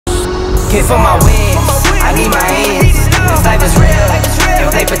Came for my wins, I need my ends. This life is real,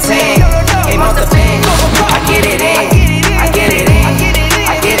 if they pretend. Came off the bench, I get it in, I get it in,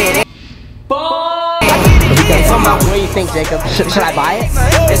 I get it in. What do you think, Jacob? Should I buy it?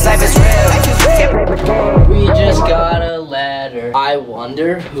 This life is real. We just got a letter. I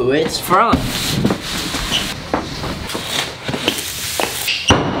wonder who it's from.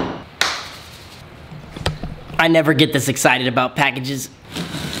 I never get this excited about packages.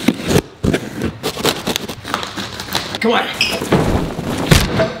 Come on.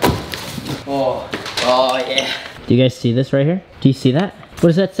 Oh yeah. Do you guys see this right here? Do you see that? What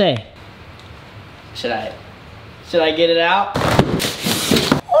does that say? Should I get it out?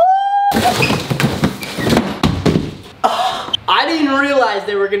 Oh, I didn't realize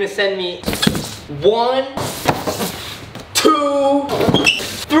they were gonna send me 1, 2,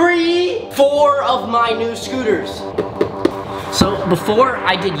 3, 4 of my new scooters. So before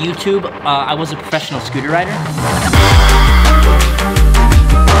I did YouTube, I was a professional scooter rider.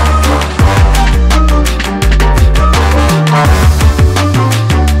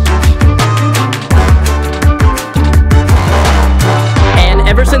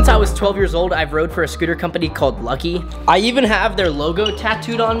 Ever since I was 12 years old, I've rode for a scooter company called Lucky. I even have their logo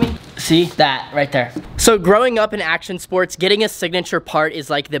tattooed on me. See that right there. So growing up in action sports, getting a signature part is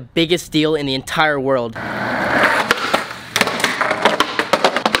like the biggest deal in the entire world.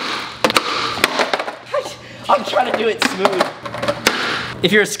 I'm trying to do it smooth.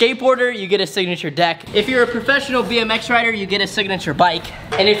 If you're a skateboarder, you get a signature deck. If you're a professional BMX rider, you get a signature bike.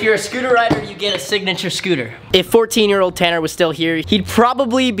 And if you're a scooter rider, you get a signature scooter. If 14-year-old Tanner was still here, he'd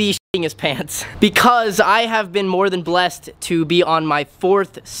probably be shitting his pants because I have been more than blessed to be on my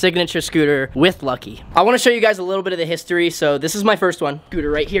 4th signature scooter with Lucky. I want to show you guys a little bit of the history. So this is my first one. Scooter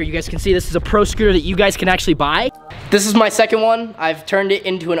right here. You guys can see this is a pro scooter that you guys can actually buy. This is my second one. I've turned it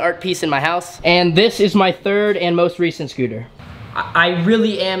into an art piece in my house. And this is my 3rd and most recent scooter. I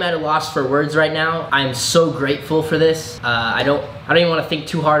really am at a loss for words right now. I'm so grateful for this. I don't even want to think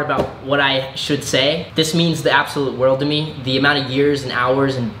too hard about what I should say. This means the absolute world to me. The amount of years and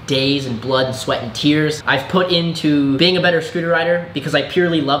hours and days and blood and sweat and tears I've put into being a better scooter rider because I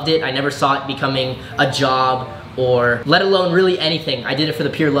purely loved it. I never saw it becoming a job or let alone really anything. I did it for the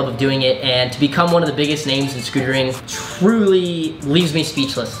pure love of doing it, and to become one of the biggest names in scootering truly leaves me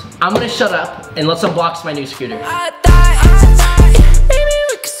speechless. I'm gonna shut up and let's unbox my new scooter.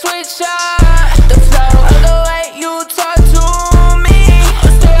 The flow of the way you talk to me, I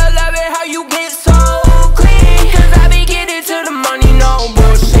still love it how you get so clean. Cause I be getting to the money, no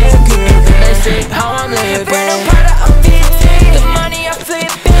bullshit. They say how I'm living. I'm proud of the money I flip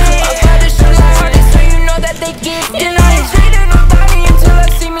it. I'm proud to show like artists so you know that they get it. And I ain't trading nobody until I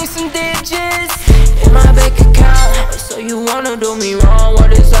see me some digits in my bank account. So you wanna do me wrong,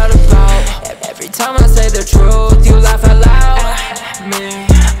 what is that about? Every time I say the truth, you laugh out loud.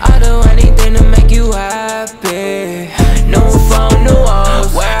 I do anything to make you happy. New phone, new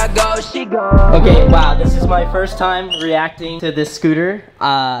house. Where I go, she goes. Okay, wow, this is my first time reacting to this scooter.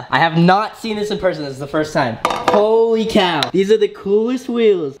 I have not seen this in person. This is the first time. Holy cow. These are the coolest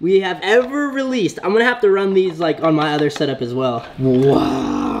wheels we have ever released. I'm gonna have to run these like on my other setup as well.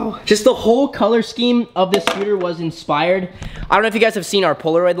 Wow. Just the whole color scheme of this scooter was inspired. I don't know if you guys have seen our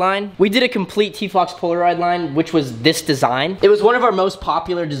Polaroid line. We did a complete Tannerfox Polaroid line, which was this design. It was one of our most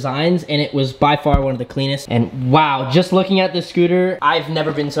popular designs, and it was by far one of the cleanest. And wow, just looking at this scooter, I've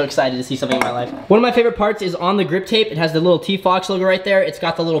never been so excited to see something in my life. One of my favorite parts is on the grip tape. It has the little Tannerfox logo right there. It's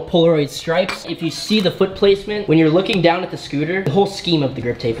got the little Polaroid stripes. If you see the foot placement, when you're looking down at the scooter, the whole scheme of the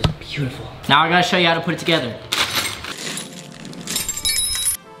grip tape is beautiful. Now I gotta show you how to put it together.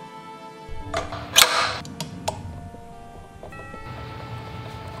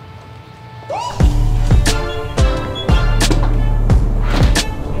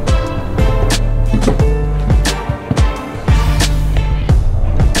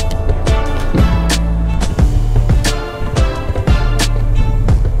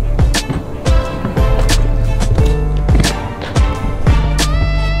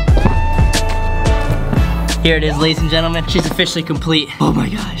 Here it is, ladies and gentlemen. She's officially complete. Oh my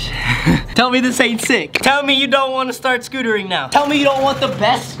gosh. Tell me this ain't sick. Tell me you don't want to start scootering now. Tell me you don't want the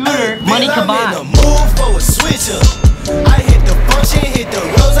best scooter money can buy. I'm in the mood for a switch up. I hit the function, hit the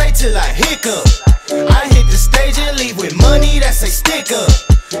rose till I hiccup. I hit the stage and leave with money that's a stick up.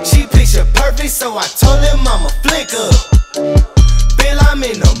 She picture perfect, so I told him I'm a flick up. Bill, I'm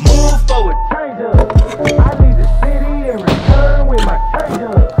in the mood for a change up. I leave the city and return with my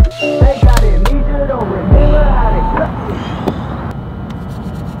change up. They got amnesia, don't remember how they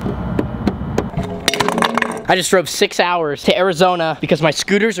cut. I just drove 6 hours to Arizona because my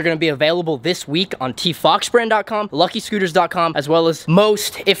scooters are gonna be available this week on tfoxbrand.com, luckyscooters.com, as well as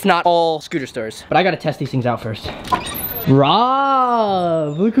most, if not all, scooter stores. But I gotta test these things out first.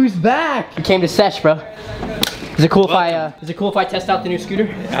 Rob, look who's back. He came to Sesh, bro. Is it cool if I test out the new scooter?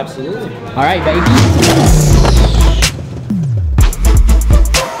 Absolutely. All right, baby.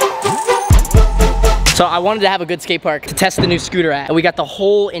 So I wanted to have a good skate park to test the new scooter at, and we got the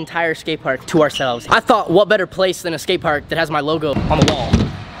whole entire skate park to ourselves. I thought, what better place than a skate park that has my logo on the wall?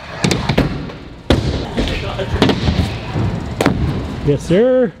 Yes,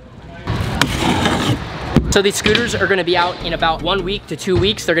 sir. So these scooters are gonna be out in about 1 week to 2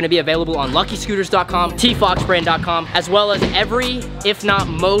 weeks. They're gonna be available on luckyscooters.com, tfoxbrand.com, as well as every, if not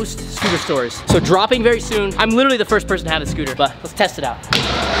most, scooter stores. So dropping very soon. I'm literally the first person to have a scooter, but let's test it out.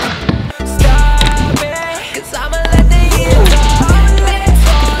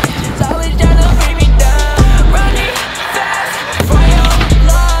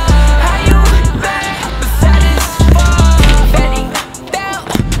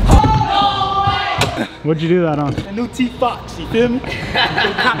 What'd you do that on? A new T-Fox, you feel me?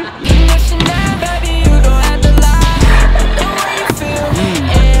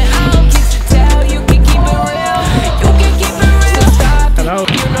 Hello.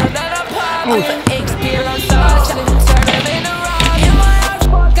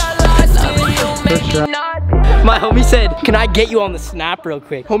 My homie said, can I get you on the snap real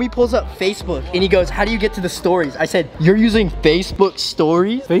quick? Homie pulls up Facebook and he goes, how do you get to the stories? I said, you're using Facebook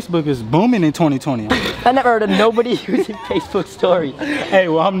stories? Facebook is booming in 2020. I never heard of nobody using Facebook stories. Hey,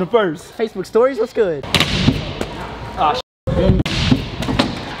 well, I'm the first. Facebook stories, what's good? Oh,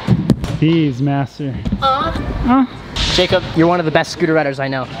 He's master. Jacob, you're one of the best scooter riders I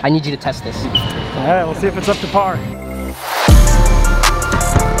know. I need you to test this. All right, we'll see if it's up to par.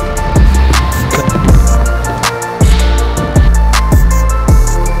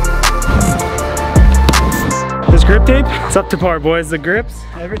 This grip tape, it's up to par, boys. The grips,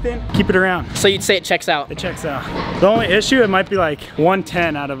 everything, keep it around. So you'd say it checks out? It checks out. The only issue, it might be like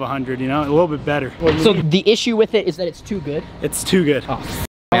 110 out of 100, you know, a little bit better. So the issue with it is that it's too good? It's too good. Oh,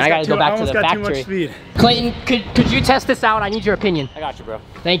 man, I gotta go back to the factory. Too much speed. Clayton, could you test this out? I need your opinion. I got you, bro.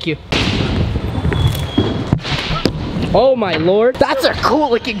 Thank you. Oh my lord, that's a cool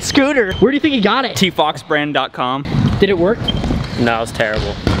looking scooter. Where do you think you got it? tfoxbrand.com. Did it work? No, it's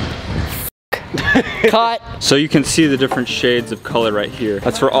terrible. Cut. So you can see the different shades of color right here.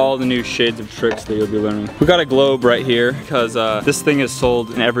 That's for all the new shades of tricks that you'll be learning. We got a globe right here because this thing is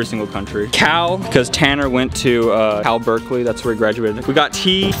sold in every single country. Cal, because Tanner went to Cal Berkeley, that's where he graduated. We got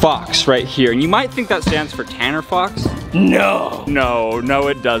T-Fox right here, and you might think that stands for Tannerfox. No. No,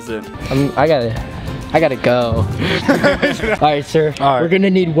 it doesn't. I gotta go. All right, sir. All right. We're gonna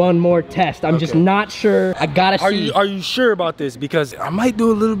need one more test. I'm just not sure. I gotta see. Are you sure about this? Because I might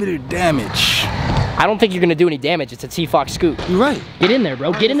do a little bit of damage. I don't think you're gonna do any damage. It's a T-Fox scoot. You're right. Get in there,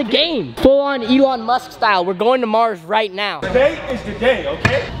 bro. Get in the game. Full on Elon Musk style. We're going to Mars right now. Today is the day,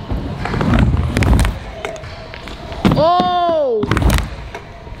 okay? Oh!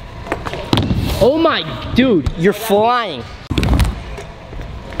 Oh my, dude, you're flying.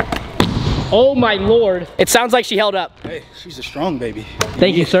 Oh my lord. It sounds like she held up. Hey, she's a strong baby.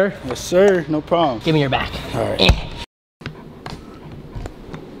 Thank you, sir. Yes, sir. No problem. Give me your back. All right.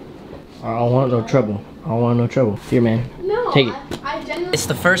 I don't want no trouble. I don't want no trouble. Here, man. No, Take it. I genuinely... It's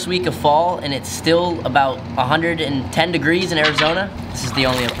the first week of fall and it's still about 110 degrees in Arizona. This is the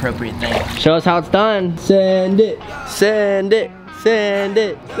only appropriate thing. Show us how it's done. Send it, send it, send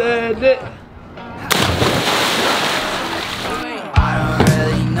it, send it.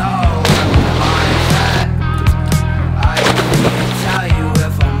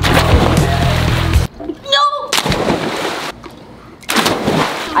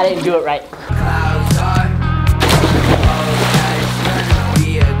 I didn't do it right.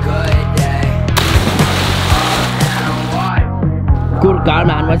 Good God,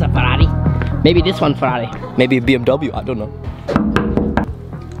 man, where's a Ferrari? Maybe this one Ferrari. Maybe a BMW, I don't know.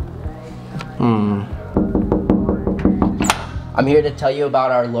 I'm here to tell you about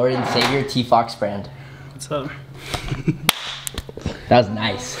our Lord and Savior T-Fox brand. What's up? That was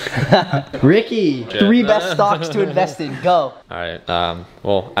nice. Ricky, 3 best stocks to invest in, go. All right,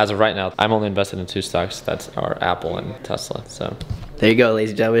 well, as of right now, I'm only invested in 2 stocks. That's our Apple and Tesla, so. There you go, ladies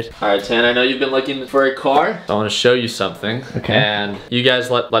and gentlemen. All right, Tan, I know you've been looking for a car. So I want to show you something. Okay. And you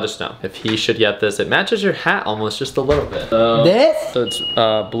guys let us know if he should get this. It matches your hat almost just a little bit. This? So it's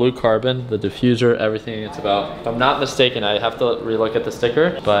blue carbon, the diffuser, everything. It's about, if I'm not mistaken, I have to relook at the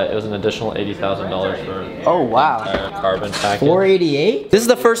sticker, but it was an additional $80,000 for Oh, wow. entire carbon package. 488? This is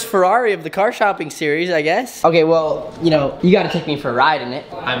the first Ferrari of the car shopping series, I guess. Okay, well, you know, you gotta take me for a ride in it.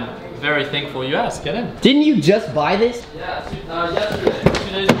 I'm very thankful you asked. Get in. Didn't you just buy this? Yeah, yesterday,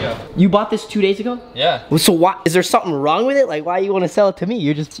 2 days ago. You bought this 2 days ago? Yeah. Well, so why, is there something wrong with it? Like, why you wanna sell it to me?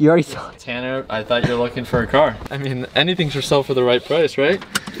 You already sold it. Tanner, I thought you were looking for a car. I mean, anything should sell for the right price, right?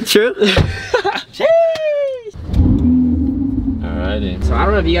 True. Sheesh. Alrighty. So I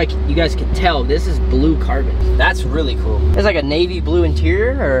don't know if you guys can tell, this is blue carbon. That's really cool. It's like a navy blue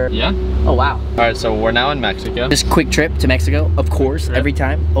interior, or? Yeah. Oh, wow. Alright, so we're now in Mexico. Just quick trip to Mexico, of course, every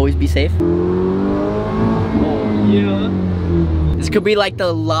time. Always be safe. Oh, yeah. This could be like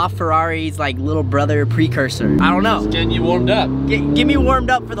the LaFerrari's like little brother precursor. I don't know. Getting you warmed up. Get me warmed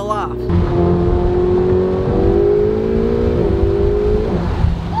up for the La.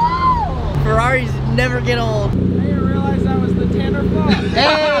 Ferraris never get old. I didn't realize that was the Tannerfox.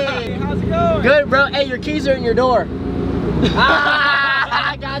 Hey! How's it going? Good, bro. Hey, your keys are in your door.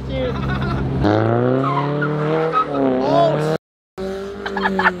 Ah, I got you. Oh,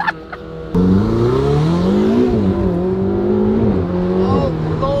 oh,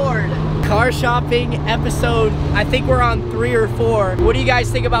 Lord. Car shopping episode, I think we're on 3 or 4. What do you guys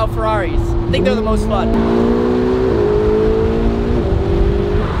think about Ferraris? I think they're the most fun.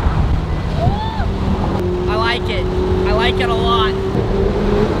 I like it. I like it a lot.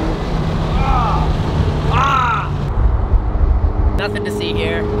 Nothing to see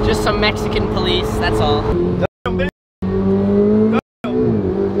here. Just some Mexican police, that's all.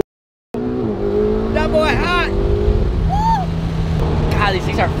 That boy hot! Woo! God, these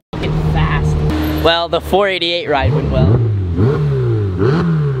things are fucking fast. Well, the 488 ride went well.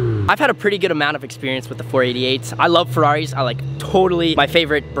 I've had a pretty good amount of experience with the 488s. I love Ferraris. I like totally my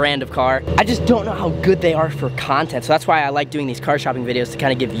favorite brand of car. I just don't know how good they are for content. So that's why I like doing these car shopping videos, to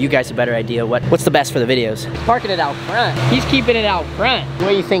kind of give you guys a better idea what's the best for the videos. Parking it out front. He's keeping it out front. What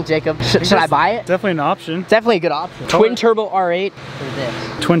do you think, Jacob? Should I buy it? Definitely an option. Definitely a good option. Twin turbo R8 or this?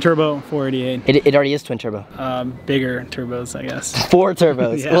 Twin turbo 488. It already is twin turbo. Bigger turbos, I guess. 4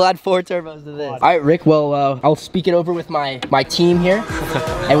 turbos. Yeah. We'll add 4 turbos to this. All right, Rick. Well, I'll speak it over with my team here,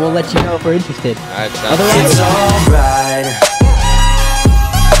 and we'll let you know if we're interested. All right, It's alright.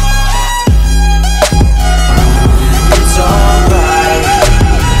 It's alright.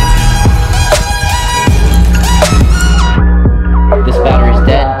 This battery's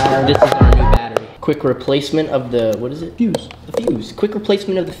dead. This is our new battery. Quick replacement of the, what is it? Fuse. The fuse. Quick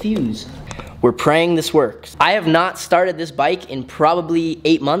replacement of the fuse. We're praying this works. I have not started this bike in probably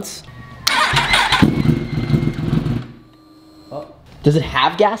 8 months. Oh. Does it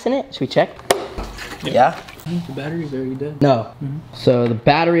have gas in it? Should we check? Yeah? The battery's already dead. No. So the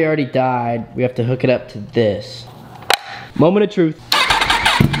battery already died. We have to hook it up to this. Moment of truth.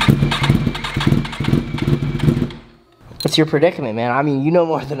 What's your predicament, man? I mean, you know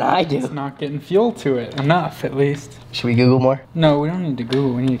more than I do. It's not getting fuel to it. Enough, at least. Should we Google more? No, we don't need to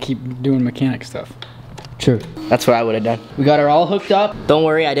Google. We need to keep doing mechanic stuff. True. That's what I would have done. We got her all hooked up. Don't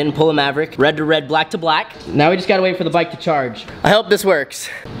worry, I didn't pull a Maverick. Red to red, black to black. Now we just gotta wait for the bike to charge. I hope this works.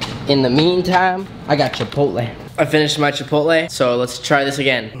 In the meantime, I got Chipotle. I finished my Chipotle, so let's try this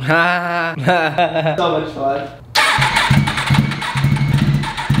again. So much fun.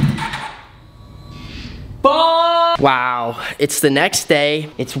 Wow, it's the next day.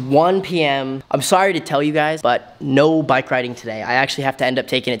 It's 1 p.m. I'm sorry to tell you guys, but no bike riding today. I actually have to end up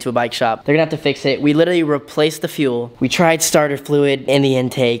taking it to a bike shop. They're gonna have to fix it. We literally replaced the fuel. We tried starter fluid in the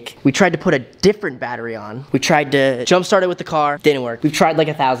intake. We tried to put a different battery on. We tried to jump start it with the car. Didn't work. We've tried like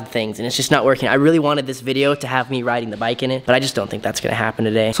 1,000 things and it's just not working. I really wanted this video to have me riding the bike in it, but I just don't think that's gonna happen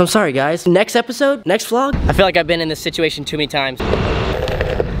today. So I'm sorry guys. Next episode, next vlog. I feel like I've been in this situation too many times.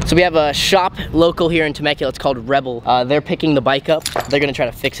 So we have a shop local here in Temecula. It's called Rebel. They're picking the bike up. They're gonna try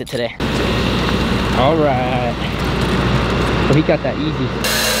to fix it today. All right. Oh, he got that easy.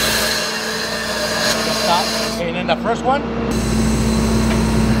 Stop. And then the first one.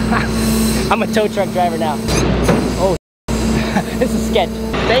 I'm a tow truck driver now. Oh, this is sketch.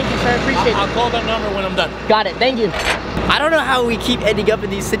 Thank you, sir. Appreciate it. I'll call that number when I'm done. Got it. Thank you. I don't know how we keep ending up in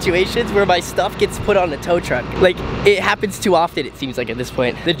these situations where my stuff gets put on the tow truck. Like, it happens too often, it seems like, at this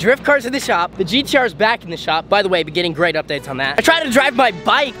point. The drift car's in the shop. The GTR's back in the shop. By the way, been getting great updates on that. I try to drive my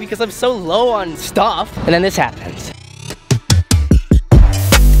bike because I'm so low on stuff. And then this happens.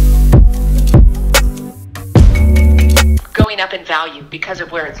 Going up in value because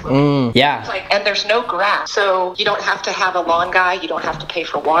of where it's located. Yeah. And there's no grass, so you don't have to have a lawn guy, you don't have to pay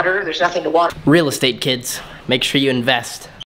for water, there's nothing to water. Real estate, kids. Make sure you invest.